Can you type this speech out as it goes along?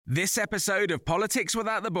This episode of Politics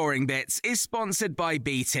Without the Boring Bits is sponsored by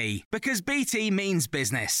BT, because BT means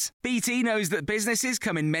business. BT knows that businesses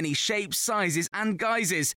come in many shapes, sizes and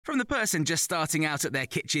guises, from the person just starting out at their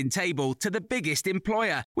kitchen table to the biggest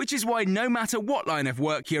employer, which is why no matter what line of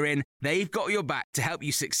work you're in, they've got your back to help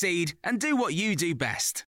you succeed and do what you do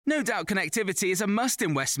best. No doubt connectivity is a must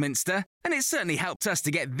in Westminster, and it's certainly helped us to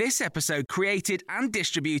get this episode created and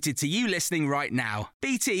distributed to you listening right now.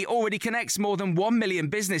 BT already connects more than 1 million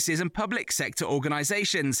businesses and public sector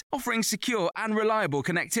organisations, offering secure and reliable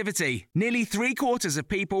connectivity. Nearly 3/4 of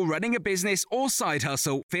people running a business or side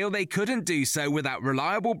hustle feel they couldn't do so without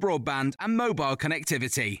reliable broadband and mobile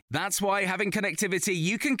connectivity. That's why having connectivity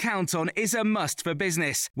you can count on is a must for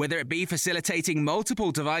business, whether it be facilitating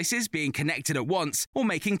multiple devices being connected at once or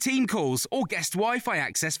making team calls or guest Wi-Fi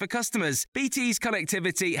access for customers. BT's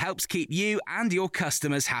connectivity helps keep you and your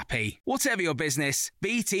customers happy. Whatever your business,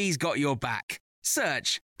 BT's got your back.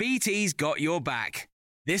 Search BT's got your back.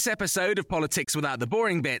 This episode of Politics Without the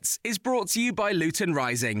Boring Bits is brought to you by Luton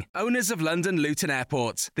Rising, owners of London Luton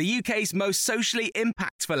Airport, the UK's most socially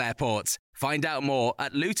impactful airport. Find out more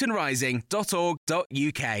at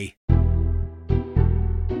lutonrising.org.uk.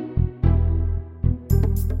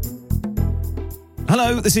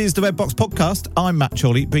 Hello, this is the Red Box Podcast. I'm Matt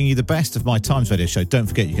Chorley, bringing you the best of my Times Radio show. Don't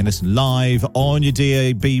forget you can listen live on your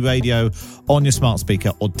DAB radio, on your smart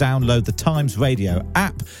speaker, or download the Times Radio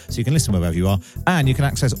app so you can listen wherever you are, and you can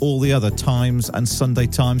access all the other Times and Sunday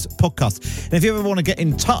Times podcasts. And if you ever want to get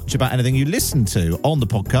in touch about anything you listen to on the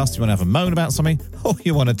podcast, you want to have a moan about something, or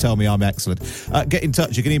you want to tell me I'm excellent, get in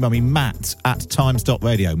touch. You can email me,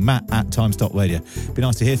 matt@times.radio, matt@times.radio. Be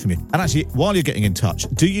nice to hear from you. And actually, while you're getting in touch,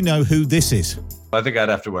 do you know who this is? I think I'd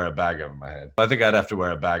have to wear a bag over my head.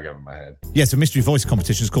 Yes, a mystery voice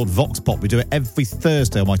competition is called Vox Pop. We do it every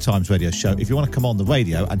Thursday on my Times Radio show. If you want to come on the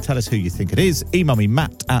radio and tell us who you think it is, email me,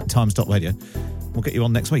 matt@times.radio. We'll get you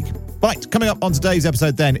on next week. Right, coming up on today's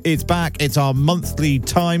episode then, it's back. It's our monthly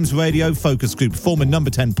Times Radio focus group. Former number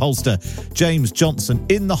 10 pollster James Johnson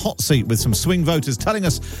in the hot seat with some swing voters telling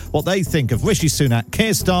us what they think of Rishi Sunak,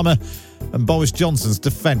 Keir Starmer and Boris Johnson's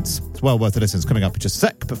defence. It's well worth a listen. It's coming up in just a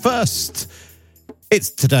sec. But first, it's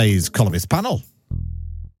today's columnist panel.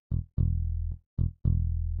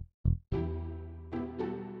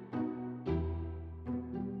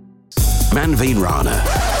 Manveen Rana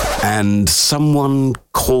and someone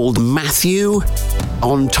called Matthew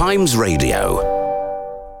on Times Radio.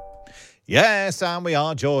 Yes, and we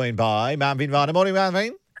are joined by Manveen Rana. Morning,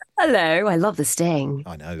 Manveen. Hello, I love the sting.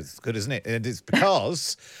 I know, it's good, isn't it? And it's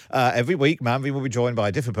because every week Manveen will be joined by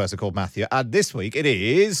a different person called Matthew, and this week it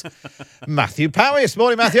is Matthew Parris.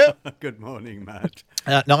 Morning, Matthew. Good morning, Matt.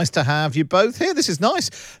 Nice to have you both here. This is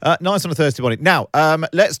nice. Nice on a Thursday morning. Now,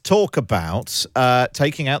 let's talk about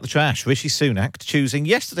taking out the trash. Rishi Sunak choosing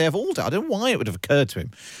yesterday of all days, I don't know why it would have occurred to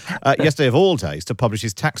him, yesterday of all days, to publish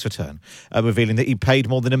his tax return, revealing that he paid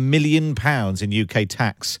more than £1 million in UK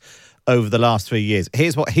tax over the last 3 years.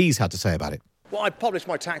 Here's what he's had to say about it. Well, I published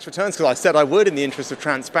my tax returns because I said I would in the interest of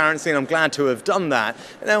transparency, and I'm glad to have done that.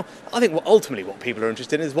 Now, I think ultimately what people are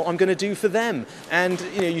interested in is what I'm going to do for them. And,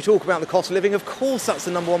 you talk about the cost of living. Of course, that's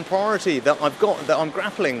the number one priority that I've got, that I'm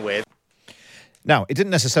grappling with. Now, it didn't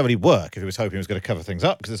necessarily work if he was hoping he was going to cover things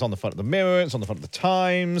up, because it's on the front of the Mirror, it's on the front of the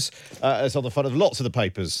Times, it's on the front of lots of the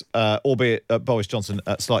papers, albeit Boris Johnson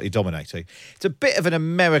slightly dominating. It's a bit of an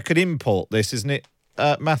American import, this, isn't it?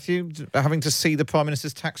 Matthew, having to see the Prime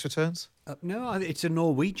Minister's tax returns? No, it's a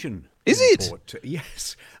Norwegian import.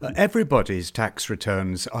 Yes. Everybody's tax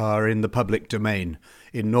returns are in the public domain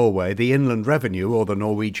in Norway. The Inland Revenue, or the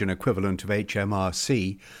Norwegian equivalent of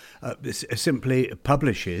HMRC, simply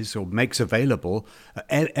publishes or makes available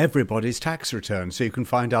everybody's tax return, so you can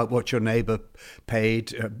find out what your neighbour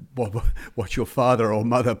paid, what your father or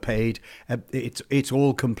mother paid. It's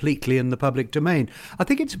all completely in the public domain. I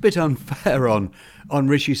think it's a bit unfair on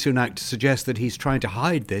Rishi Sunak to suggest that he's trying to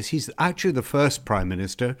hide this. He's actually the first Prime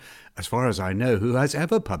Minister, as far as I know, who has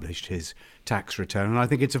ever published his tax return, and I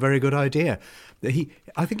think it's a very good idea.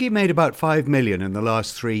 I think he made about 5 million in the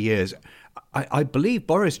last 3 years. I believe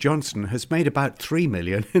Boris Johnson has made about 3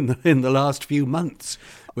 million in the last few months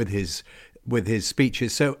with his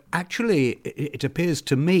speeches. So actually, it appears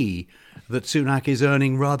to me that Sunak is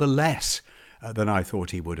earning rather less than I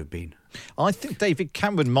thought he would have been. I think David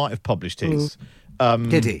Cameron might have published his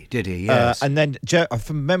Did he? Yes. And then,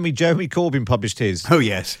 from memory, Jeremy Corbyn published his. Oh,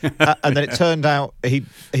 yes. And then it turned out he'd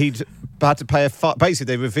had to pay a fine.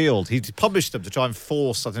 Basically, they revealed he'd published them to try and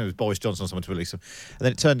force, I think it was Boris Johnson or someone to release them. And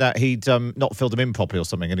then it turned out he'd not filled them in properly or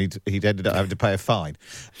something, and he'd ended up having to pay a fine,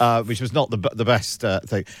 which was not the best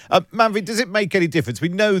thing. Manfred, does it make any difference? We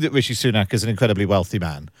know that Rishi Sunak is an incredibly wealthy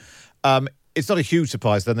man. It's not a huge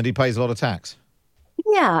surprise then that he pays a lot of tax.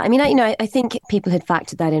 Yeah, I mean, I think people had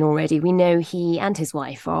factored that in already. We know he and his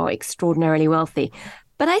wife are extraordinarily wealthy.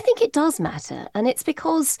 But I think it does matter. And it's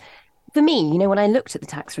because, for me, when I looked at the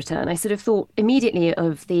tax return, I sort of thought immediately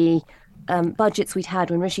of the budgets we'd had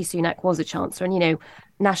when Rishi Sunak was a Chancellor. And,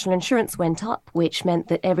 national insurance went up, which meant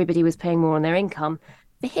that everybody was paying more on their income.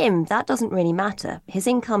 For him, that doesn't really matter. His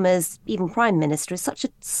income as even Prime Minister is such a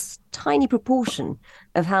tiny proportion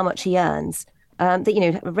of how much he earns.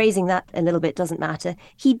 That, raising that a little bit doesn't matter.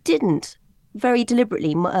 He didn't very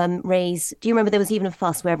deliberately raise. Do you remember there was even a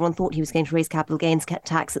fuss where everyone thought he was going to raise capital gains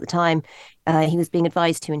tax at the time? He was being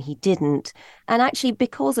advised to, and he didn't. And actually,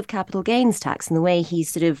 because of capital gains tax and the way he's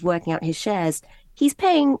sort of working out his shares, he's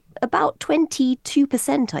paying about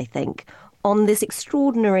 22%, I think, on this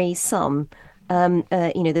extraordinary sum.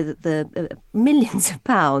 The millions of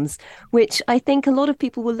pounds, which I think a lot of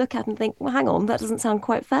people will look at and think, well, hang on, that doesn't sound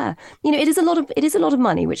quite fair. It is a lot of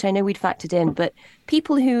money, which I know we'd factored in, but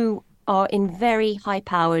people who are in very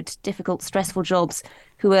high-powered, difficult, stressful jobs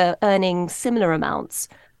who are earning similar amounts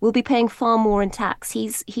will be paying far more in tax.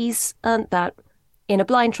 He's earned that in a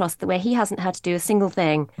blind trust where he hasn't had to do a single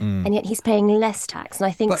thing, and yet he's paying less tax. And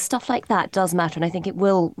I think stuff like that does matter, and I think it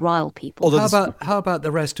will rile people. How about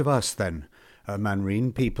the rest of us then?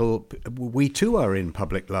 Manreen, people, we too are in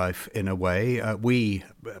public life in a way. We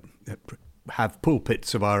have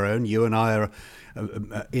pulpits of our own. You and I are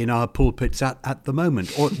in our pulpits at the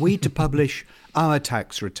moment. Ought we to publish our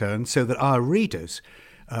tax returns so that our readers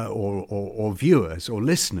or viewers or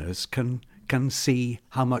listeners can see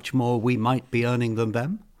how much more we might be earning than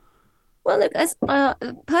them? Well, look,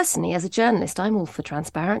 personally, as a journalist, I'm all for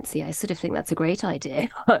transparency. I sort of think that's a great idea.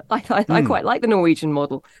 I quite like the Norwegian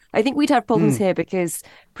model. I think we'd have problems here because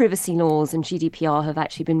privacy laws and GDPR have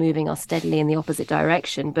actually been moving us steadily in the opposite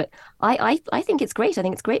direction. But I think it's great. I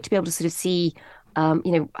think it's great to be able to sort of see, how,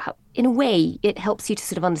 in a way, it helps you to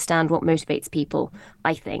sort of understand what motivates people,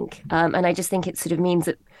 I think. And I just think it sort of means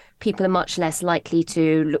that people are much less likely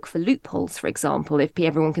to look for loopholes, for example, if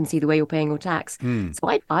everyone can see the way you're paying your tax.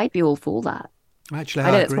 So I'd be all for that. Actually,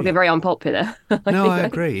 I know it's probably very unpopular. No, I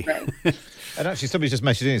agree. And actually, somebody just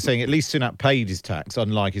messaged in saying at least Sunak paid his tax,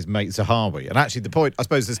 unlike his mate Zahawi. And actually, the point, I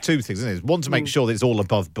suppose, there's two things, isn't it? One, to make sure that it's all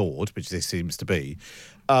above board, which this seems to be,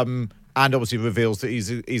 and obviously reveals that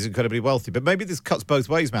he's incredibly wealthy. But maybe this cuts both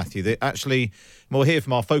ways, Matthew. That actually, we'll hear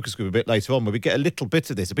from our focus group a bit later on, where we get a little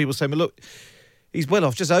bit of this. And people saying, well, look, he's well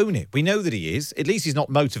off, just own it. We know that he is. At least he's not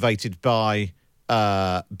motivated by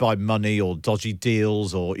money or dodgy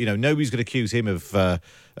deals, or nobody's going to accuse him of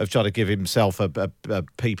trying to give himself a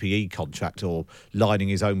PPE contract or lining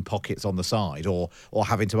his own pockets on the side, or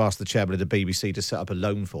having to ask the chairman of the BBC to set up a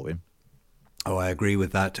loan for him. Oh, I agree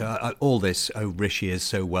with that. All this Rishi is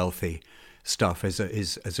so wealthy stuff is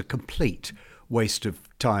a complete waste of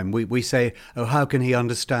time. We say, how can he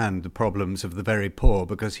understand the problems of the very poor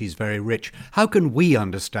because he's very rich? How can we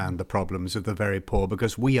understand the problems of the very poor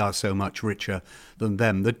because we are so much richer than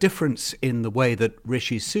them? The difference in the way that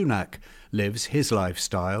Rishi Sunak lives, his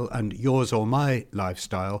lifestyle, and yours or my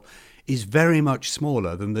lifestyle is very much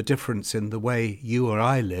smaller than the difference in the way you or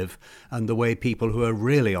I live and the way people who are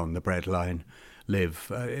really on the breadline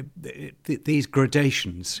live. These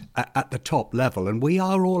gradations at the top level, and we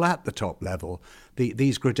are all at the top level,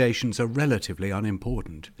 these gradations are relatively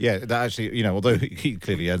unimportant. Yeah, that actually, although he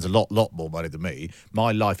clearly earns a lot more money than me,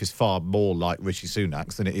 my life is far more like Rishi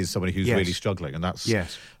Sunak's than it is somebody who's really struggling, and that's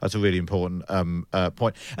a really important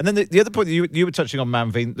point. And then the other point that you were touching on,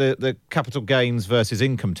 Manveen, the capital gains versus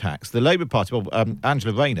income tax. The Labour Party,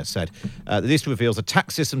 Angela Rayner said that this reveals a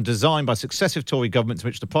tax system designed by successive Tory governments in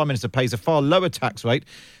which the Prime Minister pays a far lower tax rate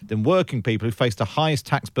than working people who face the highest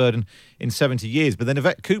tax burden in 70 years. But then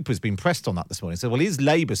Yvette Cooper's been pressed on that this morning. So, well, is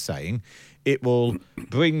Labour saying it will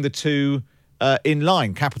bring the two in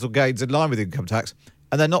line, capital gains in line with income tax?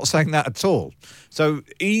 And they're not saying that at all. So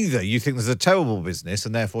either you think there's a terrible business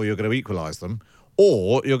and therefore you're going to equalise them,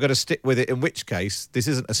 or you're going to stick with it, in which case this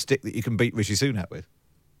isn't a stick that you can beat Rishi Sunak with.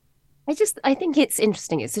 I think it's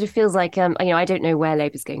interesting. It sort of feels like, I don't know where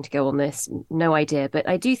Labour's going to go on this, no idea. But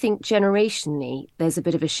I do think generationally there's a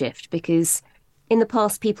bit of a shift because in the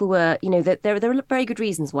past people were, there are very good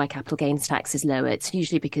reasons why capital gains tax is lower. It's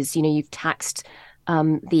usually because, you've taxed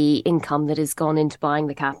the income that has gone into buying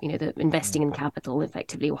the investing in capital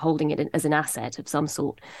effectively, or holding it as an asset of some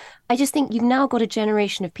sort. I just think you've now got a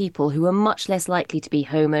generation of people who are much less likely to be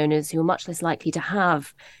homeowners, who are much less likely to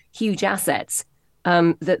have huge assets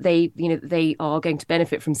that they are going to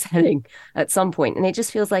benefit from selling at some point. And it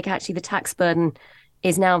just feels like actually the tax burden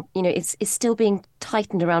is now, it's still being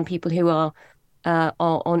tightened around people who are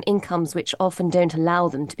on incomes which often don't allow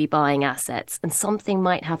them to be buying assets, and something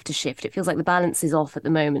might have to shift. It feels like the balance is off at the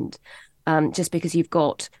moment, just because you've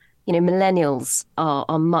got, millennials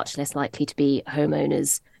are much less likely to be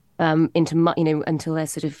homeowners until they're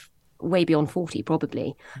sort of way beyond 40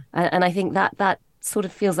 probably, and I think that sort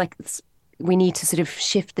of feels like we need to sort of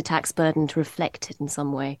shift the tax burden to reflect it in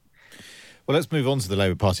some way. Well, let's move on to the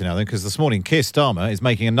Labour Party now then, because this morning Keir Starmer is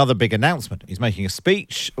making another big announcement. He's making a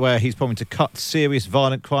speech where he's promising to cut serious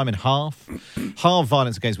violent crime in half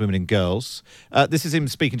violence against women and girls. This is him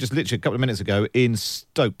speaking just literally a couple of minutes ago in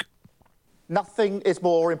Stoke. Nothing is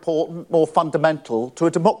more important, more fundamental to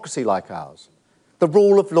a democracy like ours. The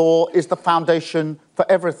rule of law is the foundation for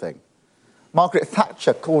everything. Margaret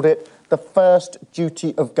Thatcher called it the first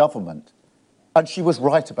duty of government, and she was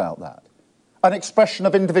right about that. An expression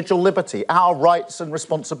of individual liberty, our rights and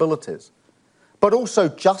responsibilities, but also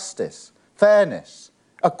justice, fairness,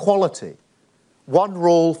 equality, one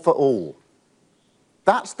rule for all.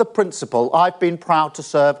 That's the principle I've been proud to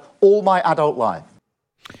serve all my adult life.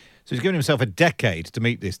 So he's given himself a decade to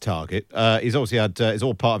meet this target. He's obviously had, it's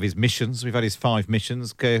all part of his missions. We've had his 5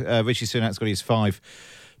 missions. Rishi Sunak's got his 5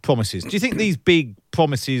 promises. Do you think these big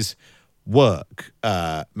promises work,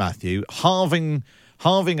 Matthew? Halving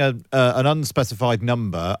an unspecified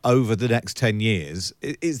number over the next 10 years,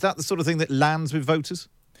 is that the sort of thing that lands with voters?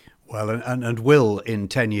 Well, and will in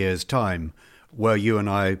 10 years' time, were you and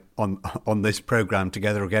I on this programme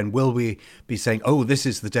together again, will we be saying, oh, this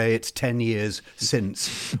is the day, it's 10 years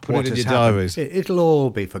since what has happened? It'll all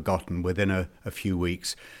be forgotten within a few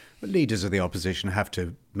weeks. The leaders of the opposition have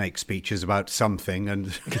to make speeches about something,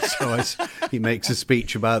 and so he makes a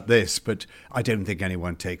speech about this, but I don't think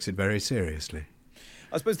anyone takes it very seriously.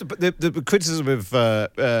 I suppose the criticism of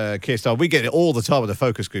Keir Starmer, we get it all the time with the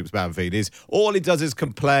focus groups, Manfred, is all he does is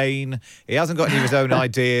complain, he hasn't got any of his own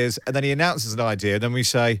ideas, and then he announces an idea, and then we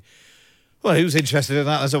say, well, who's interested in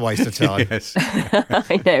that? That's a waste of time. Yes.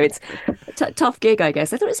 I know, it's a tough gig, I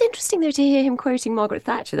guess. I thought it was interesting, though, to hear him quoting Margaret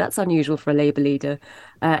Thatcher. That's unusual for a Labour leader.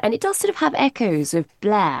 And it does sort of have echoes of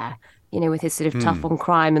Blair, with his sort of tough on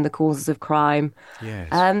crime and the causes of crime. Yes.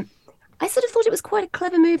 I sort of thought it was quite a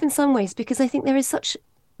clever move in some ways, because I think there is such,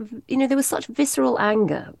 there was such visceral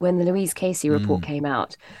anger when the Louise Casey report came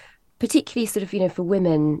out, particularly sort of, for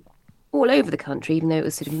women all over the country, even though it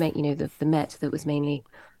was sort of, the Met that was mainly,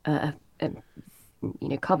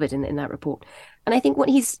 covered in that report. And I think what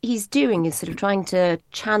he's doing is sort of trying to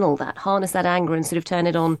channel that, harness that anger, and sort of turn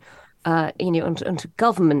it on, onto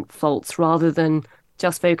government faults rather than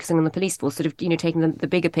just focusing on the police force, sort of, taking the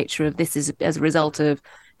bigger picture of this is as a result of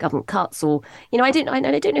government cuts, or, I don't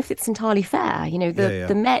know if it's entirely fair.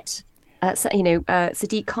 The Met,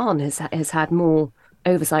 Sadiq Khan has had more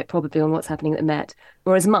oversight probably on what's happening at the Met,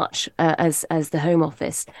 or as much as the Home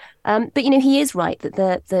Office. But he is right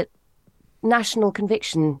that national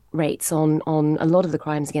conviction rates on a lot of the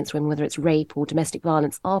crimes against women, whether it's rape or domestic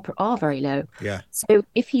violence, are very low. Yeah. So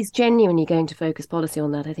if he's genuinely going to focus policy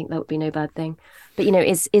on that, I think that would be no bad thing. But,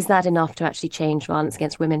 is that enough to actually change violence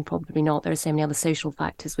against women? Probably not. There are so many other social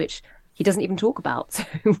factors which he doesn't even talk about. So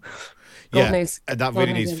God knows. And that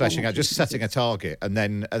really needs fleshing out, just setting a target. And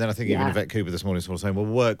then I think even Yvette Cooper this morning was saying, we'll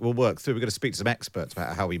work through. We're going to speak to some experts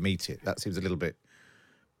about how we meet it. That seems a little bit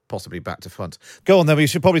possibly back to front. Go on then, we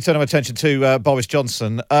should probably turn our attention to Boris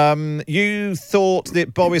Johnson. You thought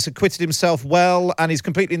that Boris acquitted himself well and he's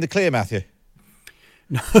completely in the clear, Matthew?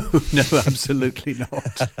 No, absolutely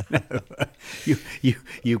not. No,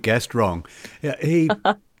 you guessed wrong. Yeah,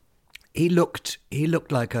 he looked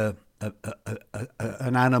like an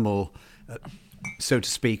animal, so to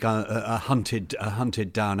speak, a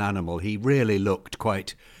hunted down animal. He really looked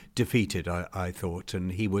quite defeated, I thought,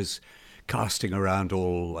 and he was casting around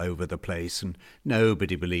all over the place, and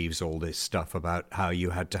nobody believes all this stuff about how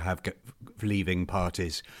you had to have leaving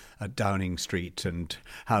parties at Downing Street, and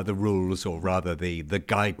how the rules, or rather the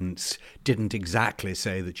guidance, didn't exactly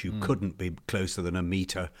say that you couldn't be closer than a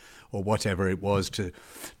metre or whatever it was to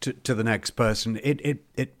the next person.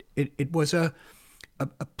 It was a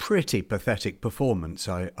pretty pathetic performance,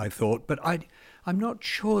 I thought, but I'm not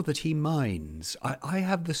sure that he minds. I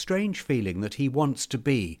have the strange feeling that he wants to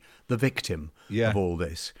be the victim of all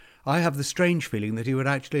this. I have the strange feeling that he would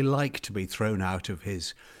actually like to be thrown out of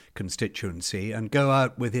his constituency and go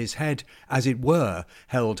out with his head, as it were,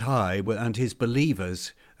 held high, and his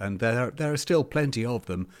believers, and there are still plenty of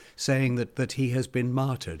them, saying that he has been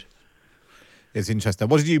martyred. It's interesting.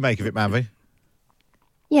 What did you make of it, Manvi?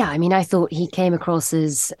 Yeah, I mean, I thought he came across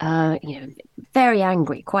as, very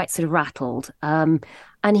angry, quite sort of rattled.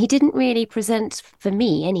 And he didn't really present, for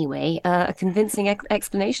me anyway, a convincing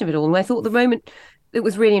explanation of it all. And I thought the moment that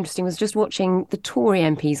was really interesting was just watching the Tory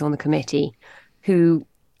MPs on the committee who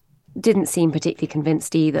didn't seem particularly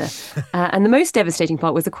convinced either. And the most devastating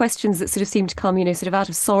part was the questions that sort of seemed to come, sort of out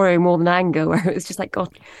of sorrow more than anger, where it was just like,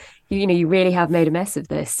 God, you really have made a mess of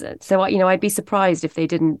this. So, I'd be surprised if they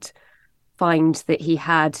didn't find that he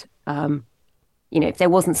had, if there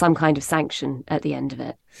wasn't some kind of sanction at the end of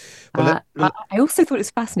it. I also thought it was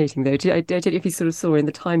fascinating, though. I don't know if you sort of saw in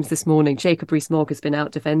the Times this morning, Jacob Rees-Mogg has been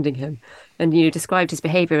out defending him and, described his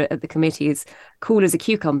behaviour at the committee as cool as a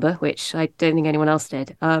cucumber, which I don't think anyone else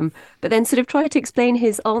did. But then sort of tried to explain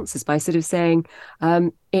his answers by sort of saying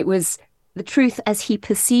it was the truth as he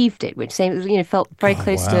perceived it, which felt very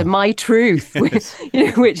close to my truth,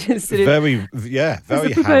 which is sort of very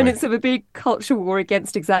the proponents of a big culture war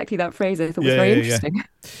against exactly that phrase. I thought was very interesting.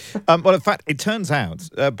 Well, in fact, it turns out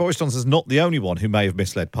Boris Johnson's not the only one who may have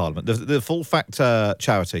misled Parliament. The Full Fact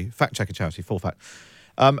charity, fact-checker charity, Full Fact,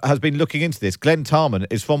 has been looking into this. Glenn Tarman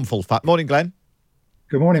is from Full Fact. Morning, Glenn.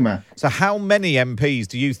 Good morning, Matt. So how many MPs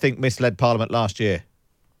do you think misled Parliament last year?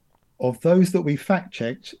 Of those that we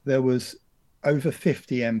fact-checked, there was over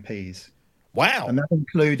 50 MPs. Wow. And that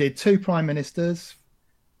included 2 prime ministers,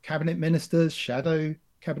 cabinet ministers, shadow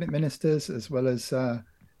cabinet ministers, as well as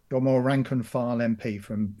your more rank and file MP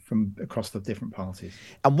from across the different parties.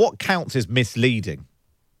 And what counts as misleading?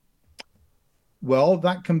 Well,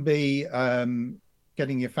 that can be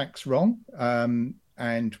getting your facts wrong.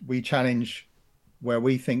 And we challenge where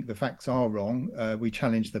we think the facts are wrong. We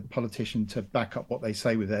challenge the politician to back up what they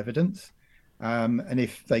say with evidence. And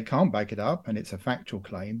if they can't back it up and it's a factual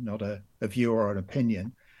claim, not a view or an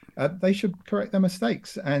opinion, they should correct their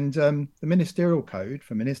mistakes. And the ministerial code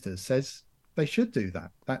for ministers says they should do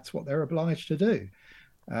that. That's what they're obliged to do.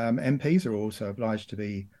 MPs are also obliged to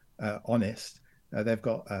be honest. They've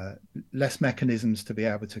got less mechanisms to be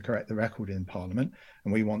able to correct the record in Parliament,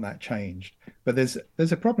 and we want that changed. But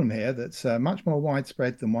there's a problem here that's much more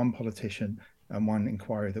widespread than one politician and one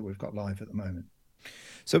inquiry that we've got live at the moment.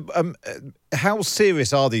 So how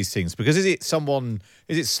serious are these things? Because is it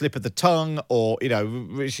slip of the tongue, or,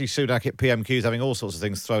 Rishi Sunak at PMQ is having all sorts of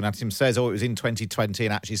things thrown at him, says, it was in 2020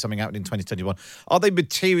 and actually something happened in 2021. Are they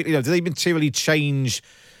do they materially change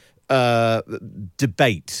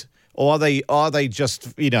debate? Or are they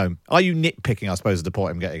just, are you nitpicking, I suppose, is the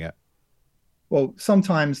point I'm getting at? Well,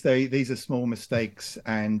 sometimes these are small mistakes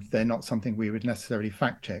and they're not something we would necessarily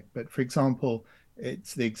fact check. But for example,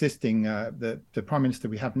 it's the existing, the Prime Minister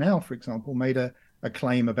we have now, for example, made a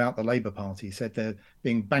claim about the Labour Party. He said they're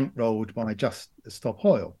being bankrolled by Just Stop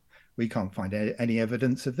Oil. We can't find any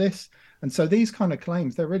evidence of this. And so these kind of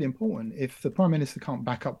claims, they're really important. If the Prime Minister can't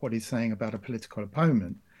back up what he's saying about a political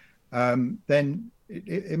opponent, then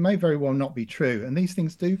it may very well not be true. And these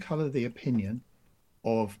things do colour the opinion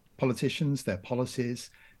of politicians, their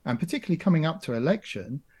policies, and particularly coming up to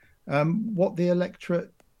election, what the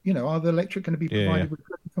electorate, are the electorate going to be provided with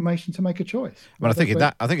information to make a choice? Well, I think in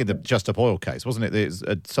the Just Stop Oil case, wasn't it? There's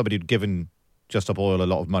somebody who'd given Just Stop Oil a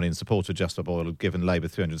lot of money, and support of Just Stop Oil had given Labour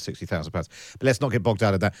 £360,000. But let's not get bogged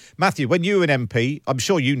down in that. Matthew, when you were an MP, I'm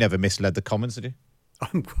sure you never misled the Commons, did you?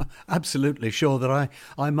 I'm absolutely sure that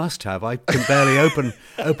I must have. I can barely open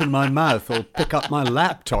my mouth or pick up my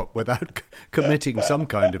laptop without committing some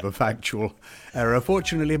kind of a factual error.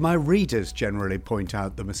 Fortunately, my readers generally point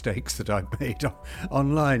out the mistakes that I've made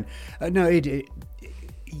online.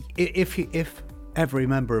 If every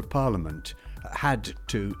member of Parliament had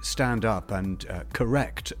to stand up and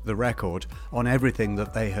correct the record on everything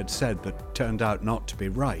that they had said that turned out not to be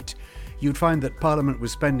right, you'd find that Parliament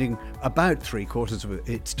was spending about 3/4 of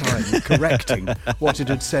its time correcting what it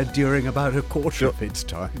had said during about a quarter of its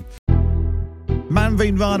time.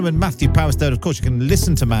 Manveen Rana and Matthew Parris there. Of course, you can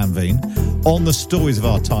listen to Manveen on the Stories of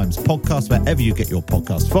Our Times podcast, wherever you get your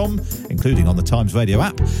podcast from, including on the Times Radio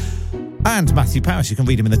app. And Matthew Parris, you can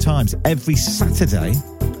read him in the Times every Saturday,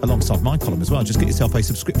 alongside my column as well. Just get yourself a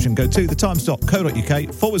subscription. Go to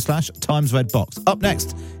thetimes.co.uk/Times Red Box. Up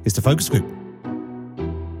next is the Focus Group.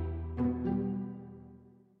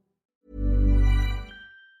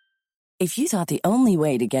 If you thought the only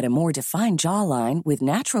way to get a more defined jawline with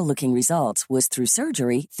natural-looking results was through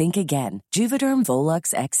surgery, think again. Juvederm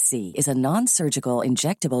Volux XC is a non-surgical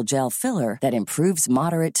injectable gel filler that improves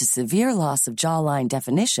moderate to severe loss of jawline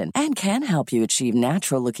definition and can help you achieve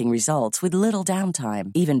natural-looking results with little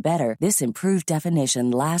downtime. Even better, this improved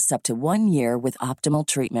definition lasts up to 1 year with optimal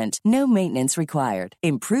treatment. No maintenance required.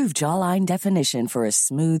 Improve jawline definition for a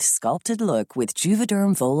smooth, sculpted look with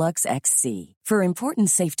Juvederm Volux XC. For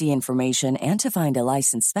important safety information and to find a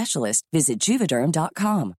licensed specialist, visit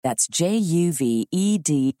Juvederm.com. That's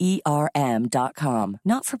JUVEDERM.com.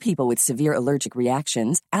 Not for people with severe allergic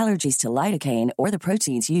reactions, allergies to lidocaine, or the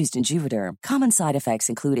proteins used in Juvederm. Common side effects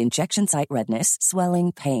include injection site redness,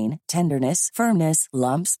 swelling, pain, tenderness, firmness,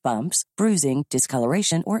 lumps, bumps, bruising,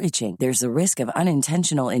 discoloration, or itching. There's a risk of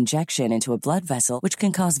unintentional injection into a blood vessel, which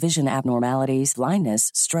can cause vision abnormalities, blindness,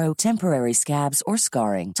 stroke, temporary scabs, or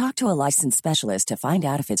scarring. Talk to a licensed specialist to find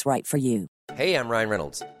out if it's right for you. Hey, I'm Ryan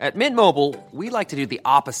Reynolds. At Mint Mobile, we like to do the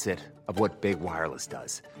opposite of what Big Wireless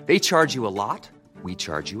does. They charge you a lot, we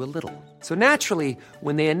charge you a little. So naturally,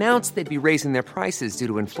 when they announced they'd be raising their prices due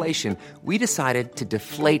to inflation, we decided to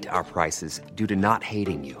deflate our prices due to not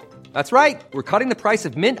hating you. That's right. We're cutting the price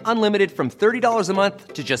of Mint Unlimited from $30 a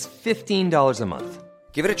month to just $15 a month.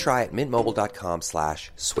 Give it a try at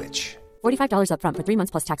mintmobile.com/switch. $45 up front for 3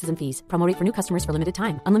 months plus taxes and fees. Promo rate for new customers for limited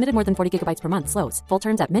time. Unlimited more than 40 gigabytes per month. Slows full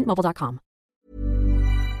terms at mintmobile.com.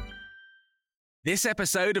 This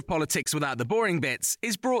episode of Politics Without the Boring Bits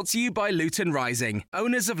is brought to you by Luton Rising,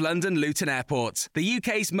 owners of London Luton Airport, the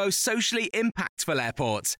UK's most socially impactful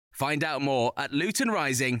airport. Find out more at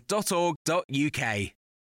lutonrising.org.uk.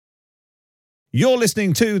 You're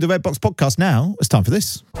listening to the Red Box Podcast now. It's time for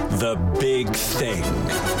this. The Big Thing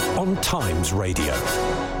on Times Radio.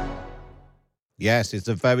 Yes, it's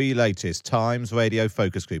the very latest Times Radio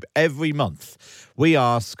focus group. Every month, we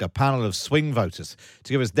ask a panel of swing voters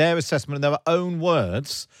to give us their assessment in their own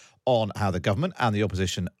words on how the government and the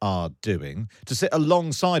opposition are doing, to sit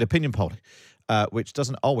alongside opinion polling, which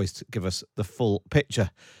doesn't always give us the full picture.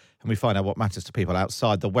 And we find out what matters to people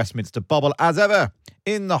outside the Westminster bubble. As ever,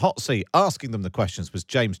 in the hot seat, asking them the questions was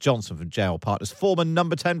James Johnson from JL Partners, former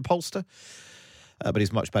number 10 pollster. But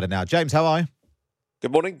he's much better now. James, how are you?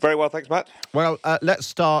 Good morning. Very well, thanks, Matt. Well, let's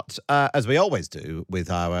start, as we always do, with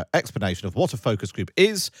our explanation of what a focus group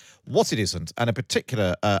is, what it isn't, and a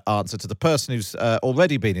particular answer to the person who's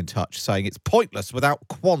already been in touch saying it's pointless without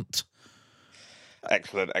quant.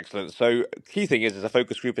 Excellent, excellent. So, key thing is a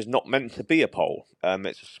focus group is not meant to be a poll.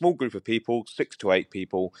 It's a small group of people, 6 to 8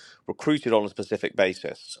 people, recruited on a specific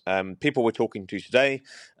basis. People we're talking to today,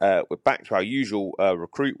 we're back to our usual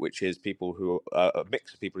recruit, which is people who are a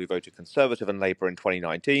mix of people who voted Conservative and Labour in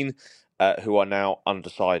 2019, who are now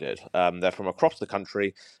undecided. They're from across the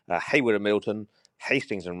country, Hayward and Milton,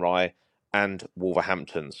 Hastings and Rye, and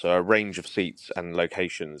Wolverhampton, so a range of seats and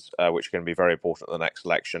locations which are going to be very important at the next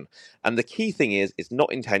election. And the key thing is, it's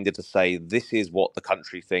not intended to say this is what the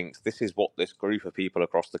country thinks, this is what this group of people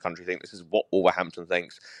across the country think, this is what Wolverhampton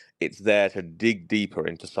thinks. It's there to dig deeper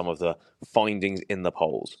into some of the findings in the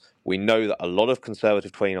polls. We know that a lot of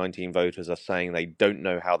Conservative 2019 voters are saying they don't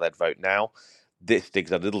know how they'd vote now. This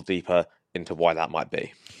digs a little deeper into why that might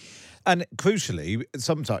be. And crucially,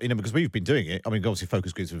 sometimes, because we've been doing it, obviously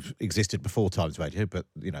focus groups have existed before Times Radio, but,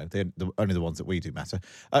 they're only the ones that we do matter.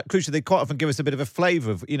 Crucially, they quite often give us a bit of a flavour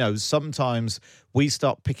of, sometimes we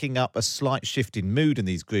start picking up a slight shift in mood in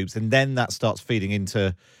these groups, and then that starts feeding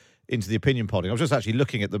into the opinion polling. I was just actually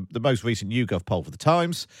looking at the most recent YouGov poll for the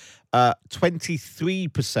Times.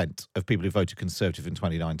 23% of people who voted Conservative in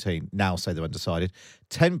 2019 now say they're undecided.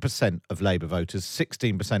 10% of Labour voters,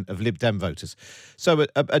 16% of Lib Dem voters. So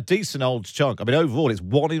a decent old chunk. Overall, it's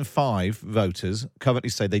 1 in 5 voters currently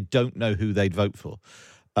say they don't know who they'd vote for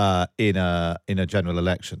in a general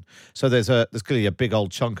election. So there's clearly a big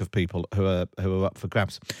old chunk of people who are up for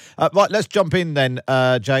grabs. Right, let's jump in then,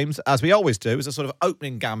 James, as we always do, as a sort of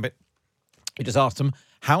opening gambit. You just asked them,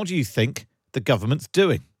 how do you think the government's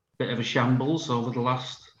doing? Bit of a shambles over the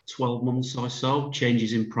last 12 months or so,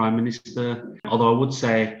 changes in Prime Minister. Although I would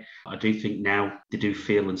say, I do think now they do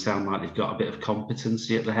feel and sound like they've got a bit of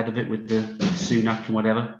competency at the head of it with the Sunak and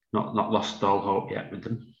whatever. Not lost all hope yet with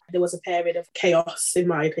them. There was a period of chaos, in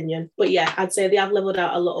my opinion. But yeah, I'd say they have levelled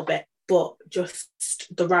out a little bit, but just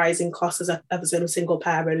the rising costs as a single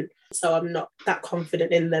parent. So I'm not that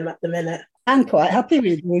confident in them at the minute. I'm quite happy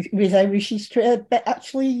with how she's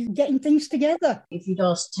actually getting things together. If you'd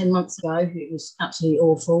asked 10 months ago, it was absolutely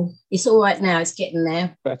awful. It's all right now, it's getting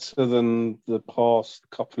there. Better than the past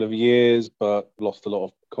couple of years, but lost a lot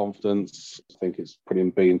of confidence. I think it's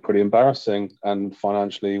been pretty embarrassing, and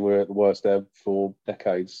financially we're at the worst ebb for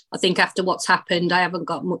decades. I think after what's happened, I haven't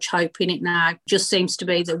got much hope in it now. Just seems to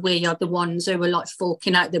be that we are the ones who are like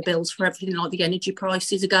forking out the bills for everything, like the energy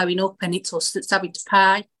prices are going up and it's us that's having to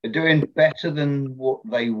pay. They're doing better than what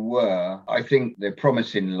they were. I think they're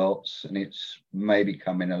promising lots and it's maybe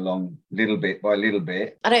coming along little bit by little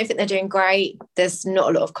bit. I don't think they're doing great. There's not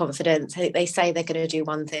a lot of confidence. I think they say they're going to do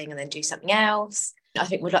one thing and then do something else. I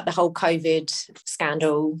think with like the whole COVID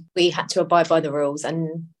scandal, we had to abide by the rules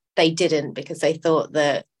and they didn't because they thought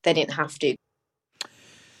that they didn't have to.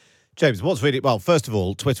 James, well, first of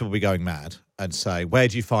all, Twitter will be going mad and say, where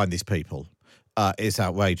do you find these people? It's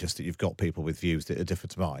outrageous that you've got people with views that are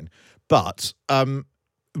different to mine. But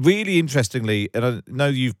really interestingly, and I know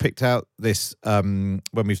you've picked out this when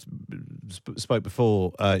we spoke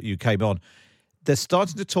before you came on, they're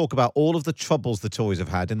starting to talk about all of the troubles the Tories have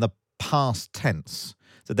had in the past tense.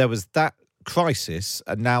 That there was that crisis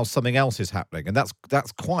and now something else is happening. And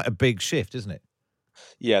that's quite a big shift, isn't it?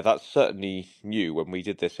 Yeah, that's certainly new. When we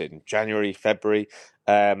did this in January, February,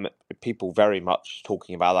 people very much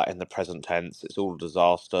talking about that in the present tense. It's all a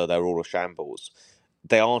disaster. They're all a shambles.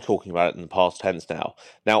 They are talking about it in the past tense now.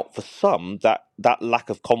 Now, for some, that lack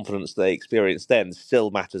of confidence they experienced then still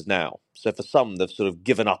matters now. So for some, they've sort of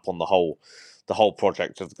given up on the whole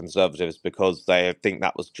project of the Conservatives because they think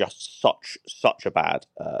that was just such a bad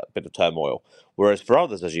bit of turmoil. Whereas for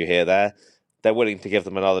others, as you hear there, they're willing to give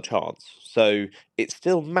them another chance. So it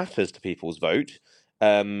still matters to people's vote,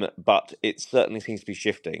 but it certainly seems to be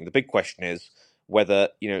shifting. The big question is whether,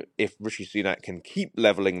 if Rishi Sunak can keep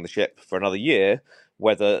levelling the ship for another year,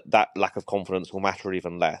 whether that lack of confidence will matter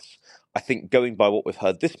even less. I think going by what we've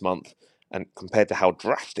heard this month, and compared to how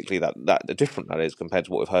drastically that different that is compared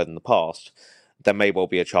to what we've heard in the past, there may well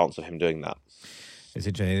be a chance of him doing that. It's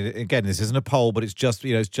interesting. Again, this isn't a poll, but it's just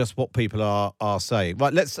what people are saying.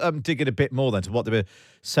 Right, let's dig in a bit more then to what they were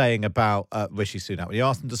saying about Rishi Sunak. When you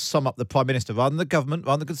asked them to sum up the Prime Minister, rather than the government,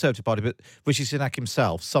 rather than the Conservative Party, but Rishi Sunak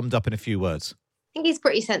himself, summed up in a few words. I think he's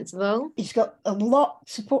pretty sensible. He's got a lot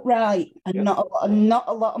to put right and not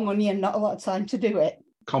a lot of money and not a lot of time to do it.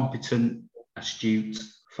 Competent, astute,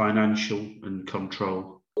 financial and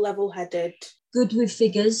control. Level-headed. Good with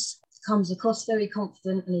figures, comes across very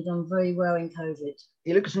confident and he done very well in COVID.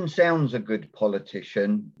 He looks and sounds a good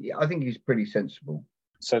politician. Yeah, I think he's pretty sensible.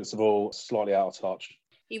 Sensible, slightly out of touch.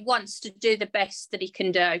 He wants to do the best that he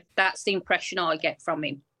can do. That's the impression I get from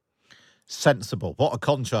him. Sensible. What a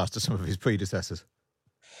contrast to some of his predecessors.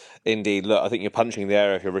 Indeed. Look, I think you're punching the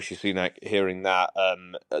air if you're Rishi Sunak hearing that.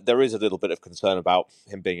 There is a little bit of concern about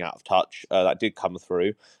him being out of touch. That did come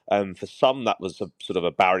through. For some, that was sort of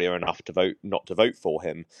a barrier enough to not to vote for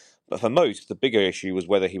him. But for most, the bigger issue was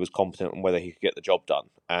whether he was competent and whether he could get the job done.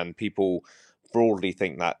 And people broadly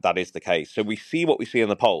think that is the case. So we see what we see in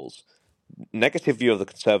the polls. Negative view of the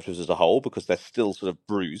Conservatives as a whole because they're still sort of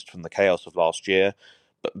bruised from the chaos of last year.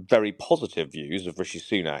 But very positive views of Rishi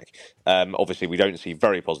Sunak. Obviously, we don't see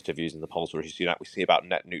very positive views in the polls for Rishi Sunak. We see about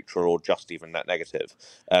net neutral or just even net negative.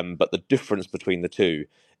 But the difference between the two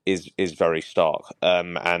is very stark,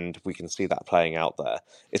 and we can see that playing out there.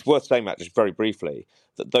 It's worth saying, Matt, just very briefly,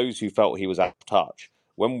 that those who felt he was out of touch,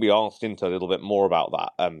 when we asked into a little bit more about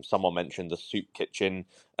that, someone mentioned the soup kitchen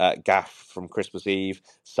gaffe from Christmas Eve.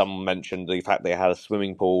 Some mentioned the fact they had a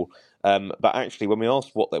swimming pool. But actually, when we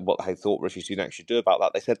asked what they thought Rishi Sunak should do about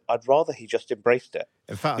that, they said, "I'd rather he just embraced it."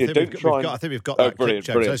 In fact, I think we've got that clip, James.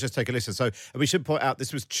 So let's just take a listen. So we should point out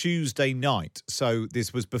this was Tuesday night. So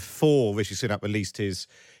this was before Rishi Sunak released his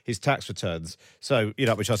tax returns. So,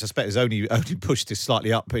 which I suspect has only pushed this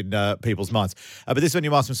slightly up in people's minds. But this is when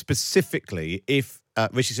you ask them specifically if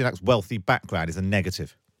Rishi Sunak's wealthy background is a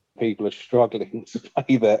negative. People are struggling to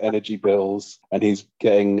pay their energy bills, and he's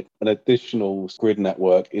getting an additional grid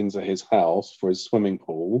network into his house for his swimming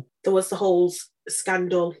pool. There was the whole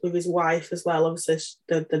scandal with his wife as well. Obviously,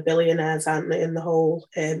 the billionaires, aren't they, in the whole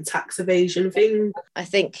tax evasion thing. I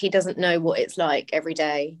think he doesn't know what it's like every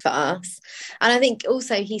day for us. And I think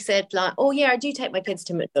also he said, like, oh, yeah, I do take my kids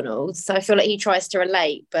to McDonald's. So I feel like he tries to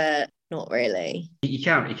relate, but not really. You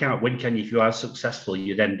can't win, can you? If you are successful,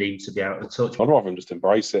 you're then deemed to be out of touch. I'd rather him just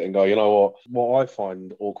embrace it and go, you know what I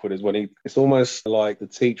find awkward is when it's almost like the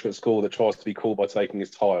teacher at school that tries to be cool by taking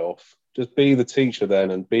his tie off. Just be the teacher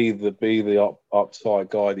then and be the uptight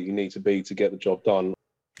guy that you need to be to get the job done.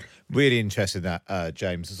 Really interested in that,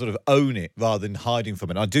 James, to sort of own it rather than hiding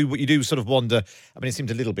from it. You do sort of wonder, I mean, it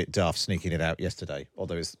seemed a little bit daft sneaking it out yesterday,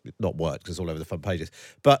 although it's not worked because it's all over the front pages.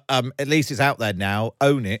 But at least it's out there now.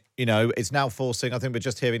 Own it. It's now forcing, I think we're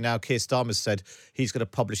just hearing now, Keir Starmer's said he's going to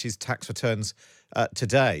publish his tax returns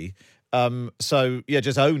today. So, yeah,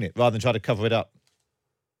 just own it rather than try to cover it up.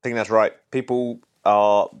 I think that's right.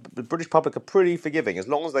 The British public are pretty forgiving as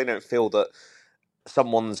long as they don't feel that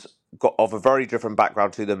someone's got of a very different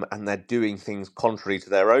background to them and they're doing things contrary to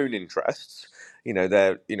their own interests.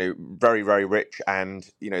 They're very, very rich and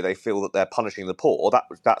they feel that they're punishing the poor.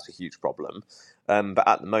 That's a huge problem. But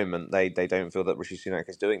at the moment, they don't feel that Rishi Sunak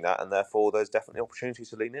is doing that, and therefore there's definitely opportunities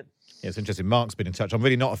to lean in. Yeah, it's interesting. Mark's been in touch. I'm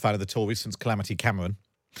really not a fan of the Tories since Calamity Cameron.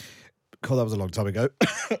 God, that was a long time ago.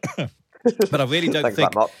 But I really don't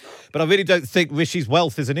think. But I really don't think Rishi's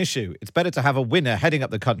wealth is an issue. It's better to have a winner heading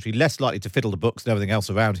up the country, less likely to fiddle the books and everything else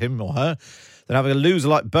around him or her, than having a loser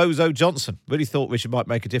like Bozo Johnson. Really thought Rishi might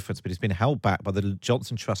make a difference, but he's been held back by the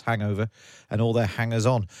Johnson Trust hangover and all their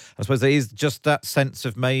hangers-on. I suppose there is just that sense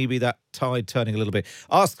of maybe that tide turning a little bit.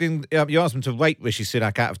 You asked him to rate Rishi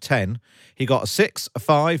Sunak out of 10. He got a 6, a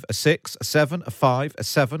 5, a 6, a 7, a 5, a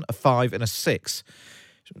 7, a 5, and a 6.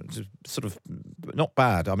 Sort of not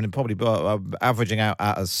bad. I mean, probably averaging out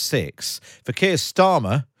at a 6. For Keir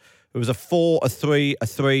Starmer, it was a 4, a 3, a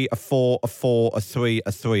 3, a 4, a 4, a 3,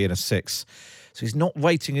 a 3, and a 6. So he's not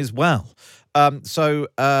rating as well. You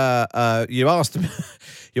asked him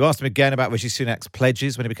again about Rishi Sunak's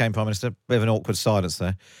pledges when he became Prime Minister. Bit of an awkward silence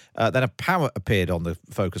there. Then a parrot appeared on the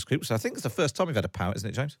focus group. So I think it's the first time we've had a parrot, isn't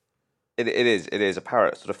it, James? It is. A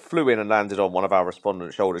parrot sort of flew in and landed on one of our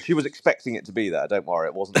respondents' shoulders. She was expecting it to be there. Don't worry,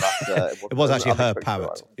 it wasn't that. It was actually her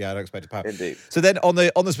parrot. Yeah, I don't expect a parrot. Indeed. So then, on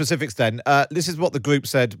the specifics, then this is what the group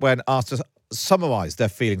said when asked to summarise their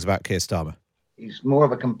feelings about Keir Starmer. He's more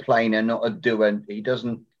of a complainer, not a doer. He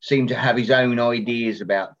doesn't seem to have his own ideas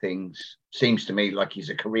about things. Seems to me like he's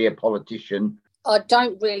a career politician. I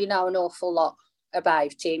don't really know an awful lot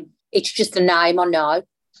about him. It's just a name I know.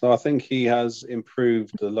 So I think he has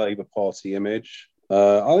improved the Labour Party image.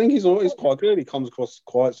 I think he's quite good. He comes across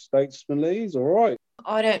quite statesmanly. He's all right.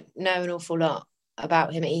 I don't know an awful lot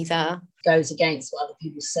about him either. Goes against what other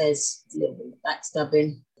people says. It's a little bit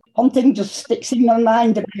backstabbing. One thing just sticks in my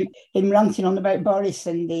mind about him ranting on about Boris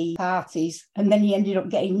and the parties, and then he ended up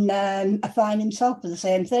getting a fine himself for the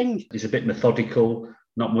same thing. He's a bit methodical,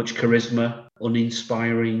 not much charisma,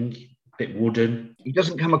 uninspiring, a bit wooden. He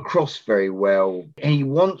doesn't come across very well. He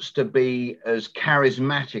wants to be as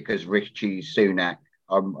charismatic as Rishi Sunak.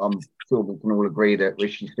 I'm sure we can all agree that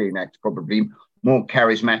Rishi Sunak's probably more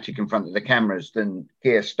charismatic in front of the cameras than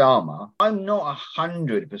Keir Starmer. I'm not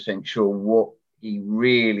 100% sure what he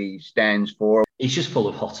really stands for. He's just full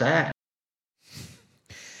of hot air.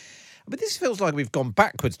 But this feels like we've gone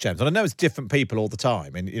backwards, James. And I know it's different people all the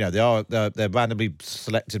time, and they're randomly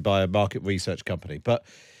selected by a market research company. But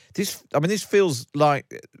this feels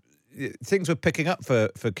like things were picking up for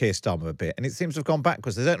Keir Starmer a bit, and it seems to have gone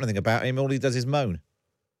backwards. They don't know anything about him. All he does is moan.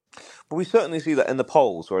 But we certainly see that in the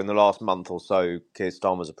polls, where in the last month or so, Keir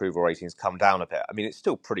Starmer's approval ratings come down a bit. I mean, it's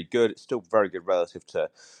still pretty good. It's still very good relative to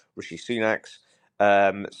Rishi Sunak's.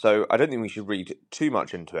 So I don't think we should read too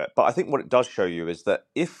much into it. But I think what it does show you is that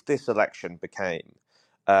if this election became,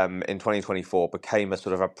 in 2024, became a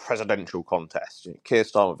sort of a presidential contest, Keir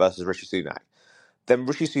Starmer versus Rishi Sunak, then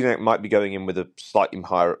Rishi Sunak might be going in with a slightly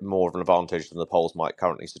more of an advantage than the polls might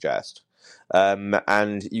currently suggest. And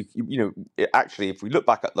actually, if we look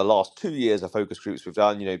back at the last 2 years of focus groups we've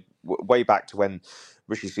done, way back to when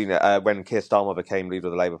Rishi Sunak, when Keir Starmer became leader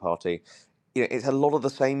of the Labour Party, it's a lot of the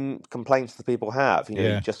same complaints that people have. He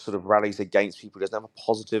just sort of rallies against people. He doesn't have a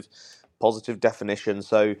positive definition.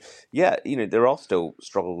 So there are still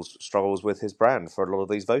struggles with his brand for a lot of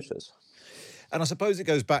these voters. And I suppose it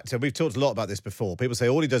goes back to, we've talked a lot about this before. People say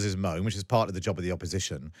all he does is moan, which is part of the job of the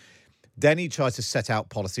opposition. Then he tries to set out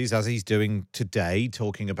policies, as he's doing today,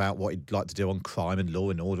 talking about what he'd like to do on crime and law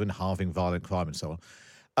and order and halving violent crime and so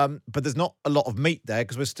on. But there's not a lot of meat there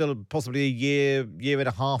because we're still possibly a year and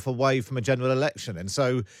a half away from a general election.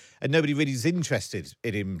 And nobody really is interested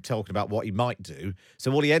in him talking about what he might do. So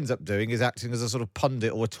what he ends up doing is acting as a sort of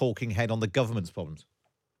pundit or a talking head on the government's problems.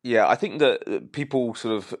 Yeah, I think that people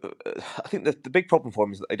I think that the big problem for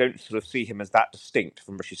him is that they don't sort of see him as that distinct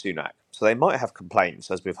from Rishi Sunak. So they might have complaints,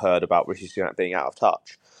 as we've heard, about Rishi Sunak being out of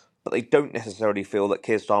touch, but they don't necessarily feel that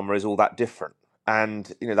Keir Starmer is all that different.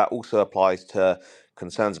 And, that also applies to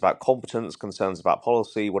concerns about competence, concerns about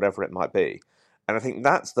policy, whatever it might be. And I think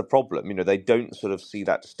that's the problem. They don't sort of see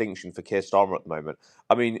that distinction for Keir Starmer at the moment.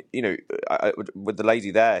 I mean, with the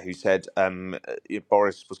lady there who said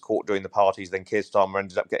Boris was caught doing the parties, then Keir Starmer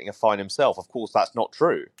ended up getting a fine himself. Of course, that's not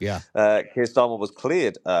true. Yeah. Keir Starmer was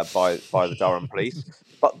cleared by the Durham police,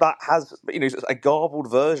 but that has, a garbled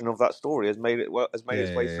version of that story has made its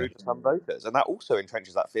way through to some voters, and that also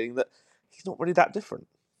entrenches that feeling that he's not really that different.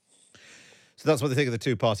 So that's what they think of the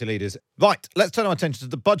two party leaders. Right, let's turn our attention to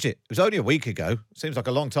the budget. It was only a week ago. Seems like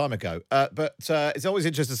a long time ago. But it's always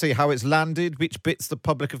interesting to see how it's landed, which bits the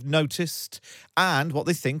public have noticed, and what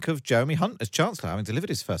they think of Jeremy Hunt as Chancellor, having delivered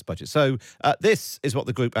his first budget. So this is what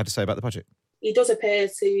the group had to say about the budget. He does appear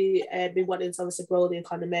to be wanting to obviously grow the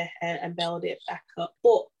economy and build it back up.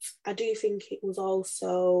 But I do think it was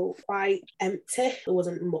also quite empty. There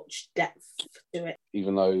wasn't much depth to it.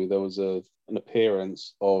 Even though there was an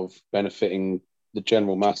appearance of benefiting the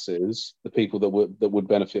general masses, the people that would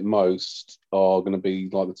benefit most are going to be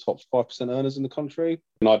like the top 5% earners in the country.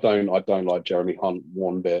 And I don't like Jeremy Hunt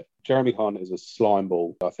one bit. Jeremy Hunt is a slime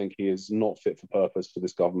ball. I think he is not fit for purpose for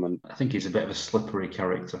this government. I think he's a bit of a slippery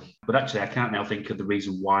character. But actually, I can't now think of the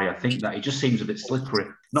reason why I think that. He just seems a bit slippery.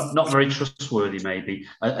 Not very trustworthy, maybe.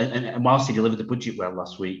 And whilst he delivered the budget well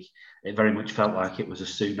last week, it very much felt like it was a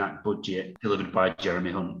Sunak budget delivered by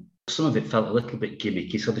Jeremy Hunt. Some of it felt a little bit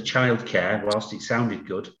gimmicky. So the childcare, whilst it sounded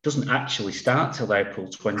good, doesn't actually start till April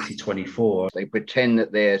 2024. They pretend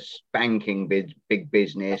that they're spanking big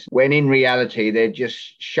business, when in reality they're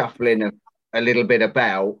just shuffling a little bit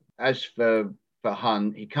about. As for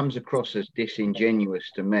Hunt, he comes across as disingenuous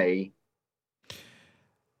to me.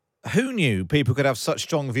 Who knew people could have such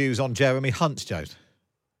strong views on Jeremy Hunt, Jode?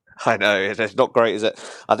 I know, it's not great, is it?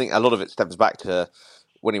 I think a lot of it stems back to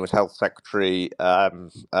when he was health secretary.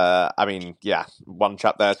 I mean, yeah, one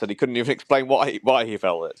chap there said he couldn't even explain why he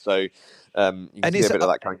felt it. So you can see a bit of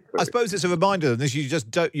that kind of. I suppose it's a reminder that this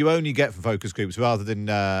you only get from focus groups rather than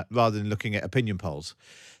looking at opinion polls,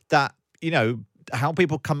 that how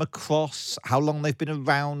people come across, how long they've been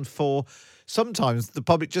around for. Sometimes the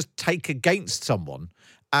public just take against someone.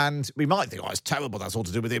 And we might think, it's terrible, that's all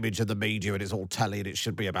to do with the image of the media and it's all telly and it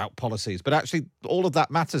should be about policies. But actually, all of that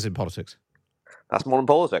matters in politics. That's modern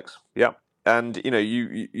politics, yeah. And,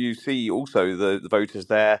 you see also the voters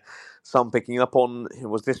there, some picking up on,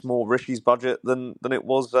 was this more Rishi's budget than it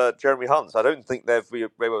was Jeremy Hunt's? I don't think they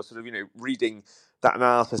were sort of, reading that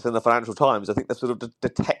analysis in the Financial Times. I think they've sort of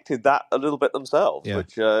detected that a little bit themselves,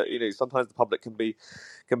 which, sometimes the public can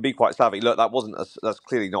be quite savvy. Look, that's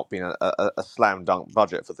clearly not been a slam dunk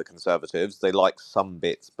budget for the Conservatives. They like some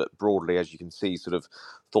bits, but broadly, as you can see, sort of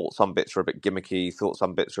thought some bits were a bit gimmicky, thought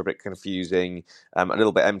some bits were a bit confusing, a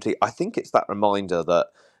little bit empty. I think it's that reminder that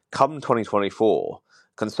come 2024,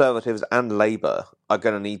 Conservatives and Labour are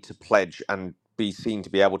going to need to pledge and be seen to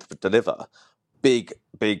be able to deliver big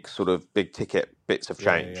ticket bits of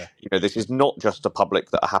change. Yeah. This is not just a public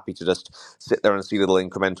that are happy to just sit there and see little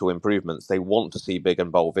incremental improvements. They want to see big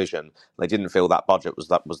and bold vision. They didn't feel that budget was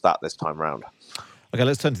that this time round. Okay,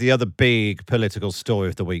 let's turn to the other big political story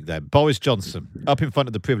of the week then. Boris Johnson, up in front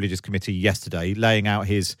of the Privileges Committee yesterday, laying out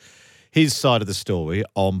his side of the story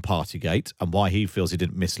on Partygate and why he feels he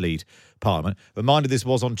didn't mislead Parliament. Reminder, this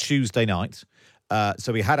was on Tuesday night.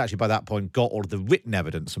 So we had actually by that point got all of the written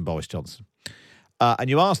evidence from Boris Johnson.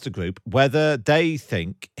 And you asked the group whether they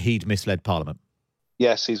think he'd misled Parliament.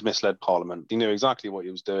 Yes, he's misled Parliament. He knew exactly what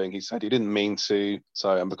he was doing. He said he didn't mean to.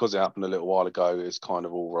 And because it happened a little while ago, it's kind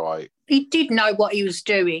of all right. He did know what he was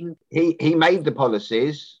doing. He made the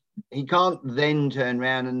policies. He can't then turn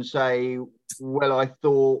around and say, well, I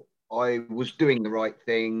thought I was doing the right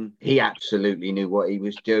thing. He absolutely knew what he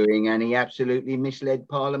was doing, and he absolutely misled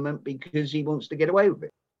Parliament because he wants to get away with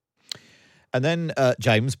it. And then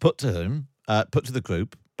James put to the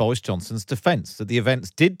group Boris Johnson's defence that the events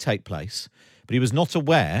did take place, but he was not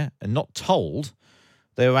aware and not told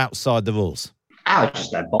they were outside the rules.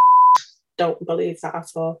 Just that Don't believe that at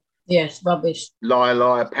all. Yes, rubbish.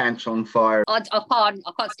 Liar, pants on fire. I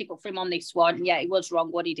can't stick up for him on this one. Yeah, he was wrong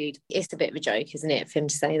what he did. It's a bit of a joke, isn't it, for him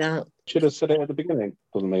to say that? Should have said it at the beginning.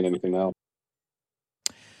 Doesn't mean anything now.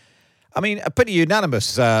 I mean, a pretty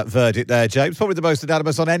unanimous verdict there, James. Probably the most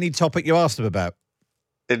unanimous on any topic you asked them about.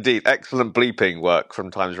 Indeed, excellent bleeping work from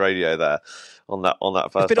Times Radio there on that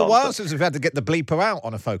first. It's been a while since we've had to get the bleeper out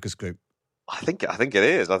on a focus group. I think it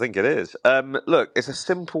is. Look, it's a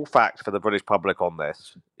simple fact for the British public on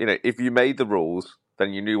this. If you made the rules,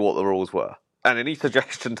 then you knew what the rules were, and any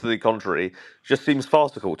suggestion to the contrary just seems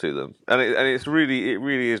farcical to them. And it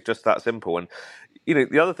really is just that simple. And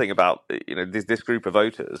the other thing about this group of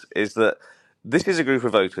voters is that this is a group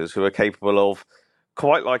of voters who are capable of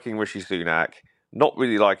quite liking Rishi Sunak, not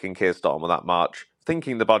really liking Keir Starmer that much,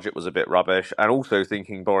 thinking the budget was a bit rubbish, and also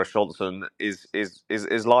thinking Boris Johnson is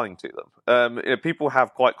lying to them. People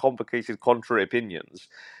have quite complicated, contrary opinions,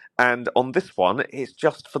 and on this one, it's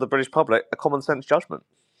just for the British public a common sense judgment.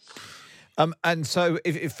 And so,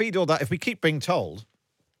 if feed all that, if we keep being told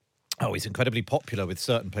Oh, he's incredibly popular with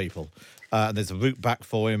certain people. And there's a route back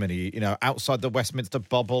for him, and he, outside the Westminster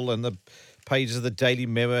bubble and the pages of the Daily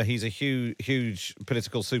Mirror, he's a huge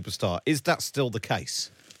political superstar. Is that still the case?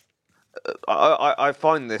 I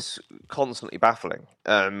find this constantly baffling.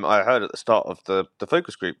 I heard at the start of the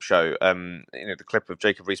focus group show, the clip of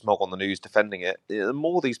Jacob Rees-Mogg on the news defending it. The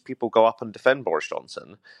more these people go up and defend Boris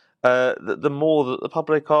Johnson, the more that the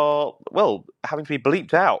public are, having to be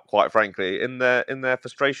bleeped out, quite frankly, in their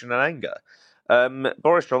frustration and anger.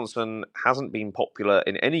 Boris Johnson hasn't been popular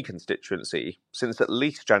in any constituency since at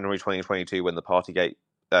least January 2022, when the Partygate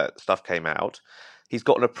stuff came out. He's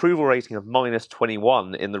got an approval rating of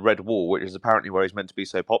 -21 in the red wall, which is apparently where he's meant to be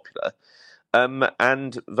so popular.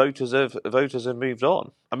 And voters have moved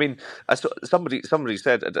on. I mean, somebody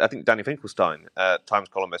said, I think Danny Finkelstein, Times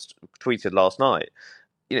columnist, tweeted last night.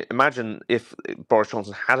 Imagine if Boris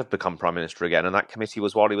Johnson had have become Prime Minister again, and that committee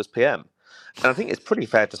was while he was PM. And I think it's pretty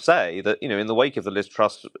fair to say that, in the wake of the Liz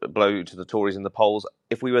Truss blow to the Tories in the polls,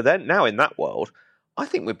 if we were then now in that world, I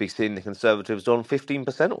think we'd be seeing the Conservatives on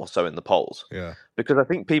 15% or so in the polls. Yeah. Because I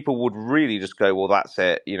think people would really just go, well, that's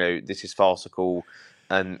it. This is farcical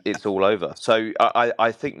and it's all over. So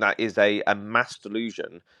I think that is a mass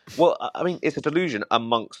delusion. Well, I mean, it's a delusion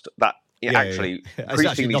amongst that increasingly It's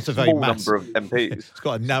actually not a very small number of MPs. It's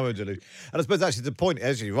quite a narrow delusion. And I suppose actually the point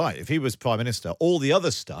is, you're right, if he was Prime Minister, all the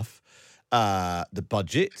other stuff, the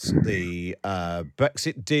budget, the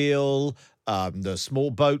Brexit deal, the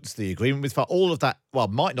small boats, the agreement with all of that,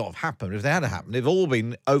 might not have happened. If they had happened, they've all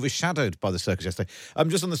been overshadowed by the circus yesterday.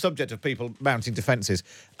 Just on the subject of people mounting defences,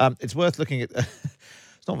 it's worth looking at...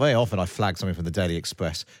 It's not very often I flag something from the Daily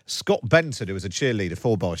Express. Scott Benson, who was a cheerleader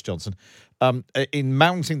for Boris Johnson, in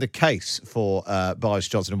mounting the case for Boris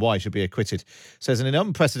Johnson and why he should be acquitted, says, in an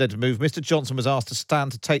unprecedented move, Mr. Johnson was asked to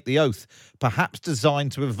stand to take the oath, perhaps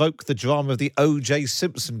designed to evoke the drama of the O.J.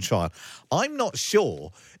 Simpson trial. I'm not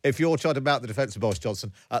sure if you're trying to mount the defence of Boris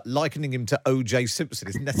Johnson, likening him to O.J. Simpson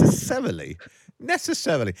is necessarily,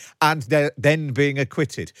 and then being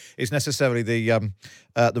acquitted is necessarily the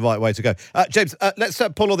right way to go. James, let's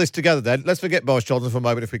pull all this together then. Let's forget Boris Johnson for a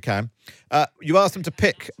moment if we can. You asked them to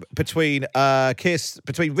pick between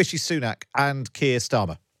Rishi Sunak and Keir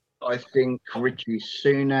Starmer. I think Rishi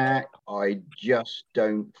Sunak. I just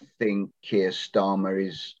don't think Keir Starmer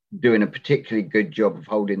is doing a particularly good job of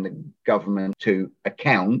holding the government to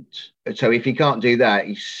account. So if he can't do that,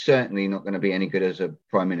 he's certainly not going to be any good as a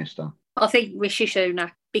Prime Minister. I think Rishi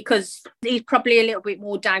Sunak, because he's probably a little bit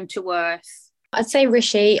more down to earth. I'd say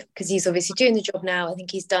Rishi, because he's obviously doing the job now. I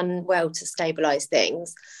think he's done well to stabilise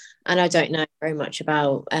things. And I don't know very much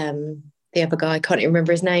about the other guy. I can't even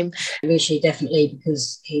remember his name. Rishi, definitely,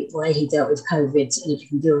 because the way he dealt with COVID, and if you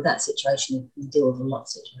can deal with that situation, you can deal with a lot of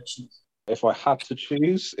situations. If I had to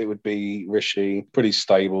choose, it would be Rishi. Pretty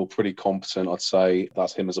stable, pretty competent, I'd say.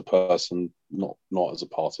 That's him as a person, not as a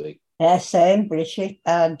party. Yeah, same, Rishi.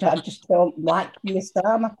 And I just don't like Keir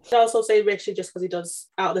Starmer. I'd also say Rishi just because he does,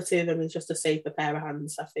 out of the two of them, he's just a safer pair of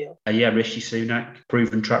hands, I feel. Rishi Sunak,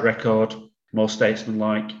 proven track record, more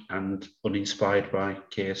statesmanlike and uninspired by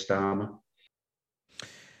Keir Starmer.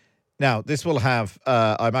 Now, this will have,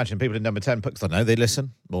 I imagine, people in number 10, because I know they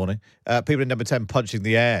listen, morning, people in number 10 punching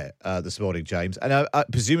the air this morning, James. And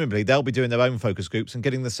presumably they'll be doing their own focus groups and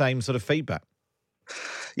getting the same sort of feedback.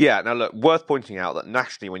 Yeah, now look, worth pointing out that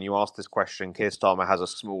nationally, when you ask this question, Keir Starmer has a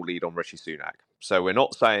small lead on Rishi Sunak. So we're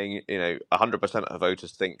not saying, 100% of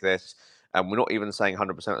voters think this, and we're not even saying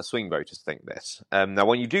 100% of swing voters think this. Now,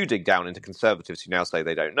 when you do dig down into Conservatives who now say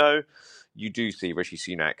they don't know, you do see Rishi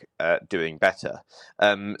Sunak doing better.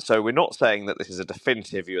 So we're not saying that this is a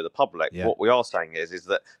definitive view of the public. Yeah. What we are saying is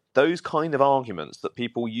that those kind of arguments that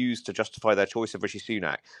people use to justify their choice of Rishi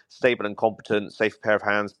Sunak, stable and competent, safe pair of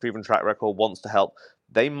hands, proven track record, wants to help,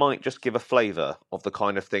 they might just give a flavour of the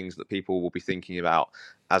kind of things that people will be thinking about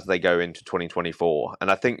as they go into 2024.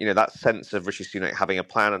 And I think, that sense of Rishi Sunak having a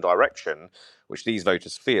plan and direction, which these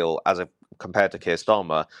voters feel, compared to Keir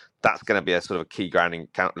Starmer, that's going to be a sort of a key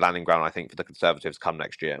landing ground, I think, for the Conservatives come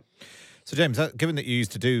next year. So, James, given that you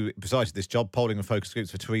used to do precisely this job, polling and focus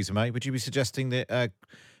groups for Theresa May, would you be suggesting that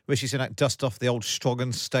Rishi Sunak dust off the old strong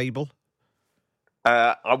and stable?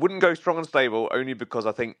 I wouldn't go strong and stable, only because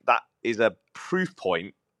I think that is a proof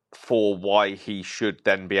point for why he should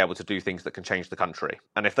then be able to do things that can change the country.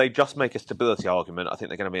 And if they just make a stability argument, I think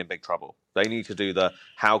they're going to be in big trouble. They need to do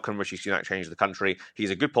how can Rishi Sunak change the country? He's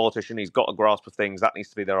a good politician. He's got a grasp of things. That needs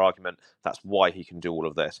to be their argument. That's why he can do all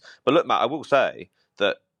of this. But look, Matt, I will say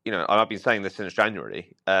that, I've been saying this since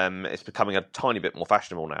January. It's becoming a tiny bit more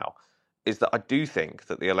fashionable now. is that I do think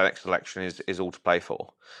that the next election is all to play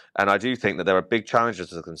for. And I do think that there are big challenges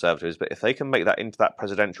to the Conservatives, but if they can make that into that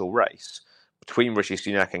presidential race between Rishi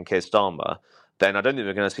Sunak and Keir Starmer, then I don't think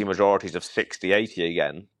we're going to see majorities of 60, 80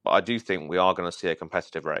 again, but I do think we are going to see a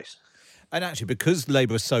competitive race. And actually, because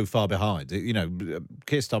Labour is so far behind, you know,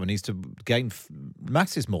 Keir Starmer needs to gain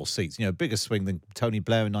masses more seats, you know, bigger swing than Tony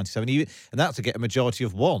Blair in 97, and that's to get a majority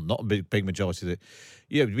of one, not a big majority.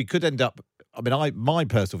 You know, we could end up, I mean, my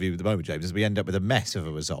personal view at the moment, James, is we end up with a mess of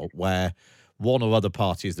a result where one or other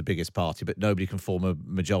party is the biggest party, but nobody can form a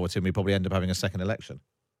majority, and we probably end up having a second election.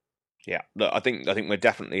 Yeah, look, I think we're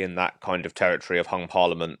definitely in that kind of territory of hung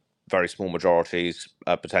parliament, very small majorities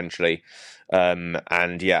potentially,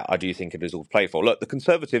 and yeah, I do think it is all to play for. Look, the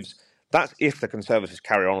Conservatives. That's if the Conservatives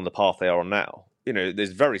carry on the path they are on now. You know,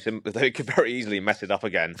 there's very simple. They could very easily mess it up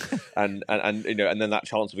again, and you know, and then that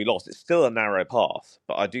chance will be lost. It's still a narrow path,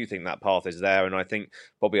 but I do think that path is there, and I think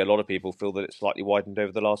probably a lot of people feel that it's slightly widened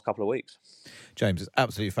over the last couple of weeks. James, it's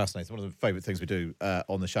absolutely fascinating. One of the favourite things we do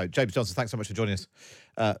on the show. James Johnson, thanks so much for joining us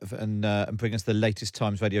and bringing us the latest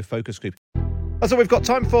Times Radio focus group. That's all we've got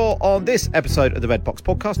time for on this episode of the Red Box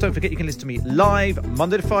Podcast. Don't forget you can listen to me live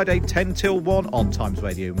Monday to Friday, 10 till 1 on Times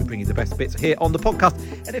Radio. And we bring you the best bits here on the podcast.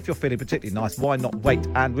 And if you're feeling particularly nice, why not wait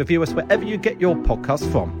and review us wherever you get your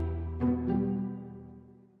podcasts from.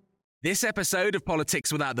 This episode of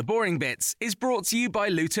Politics Without the Boring Bits is brought to you by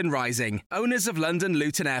Luton Rising, owners of London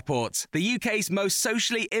Luton Airport, the UK's most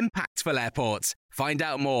socially impactful airport. Find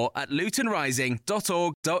out more at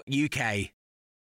lutonrising.org.uk.